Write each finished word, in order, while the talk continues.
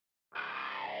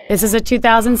This is a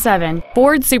 2007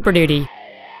 Ford Super Duty.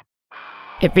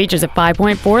 It features a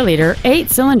 5.4-liter,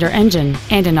 8-cylinder engine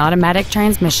and an automatic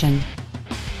transmission.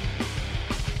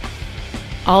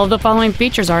 All of the following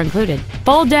features are included: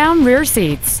 fold-down rear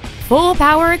seats, full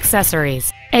power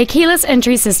accessories, a keyless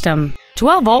entry system,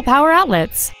 12-volt power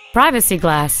outlets, privacy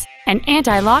glass, an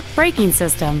anti-lock braking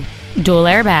system, dual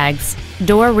airbags,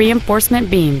 door reinforcement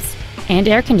beams, and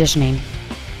air conditioning.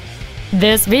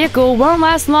 This vehicle won't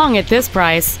last long at this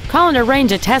price. Call and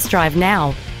arrange a test drive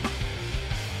now.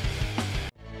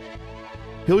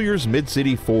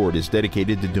 Hillyer'sMid-CityFord is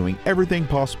dedicated to doing everything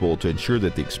possible to ensure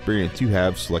that the experience you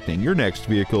have selecting your next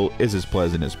vehicle is as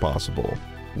pleasant as possible.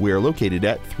 We are located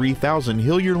at 3000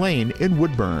 Hillier Lane in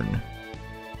Woodburn.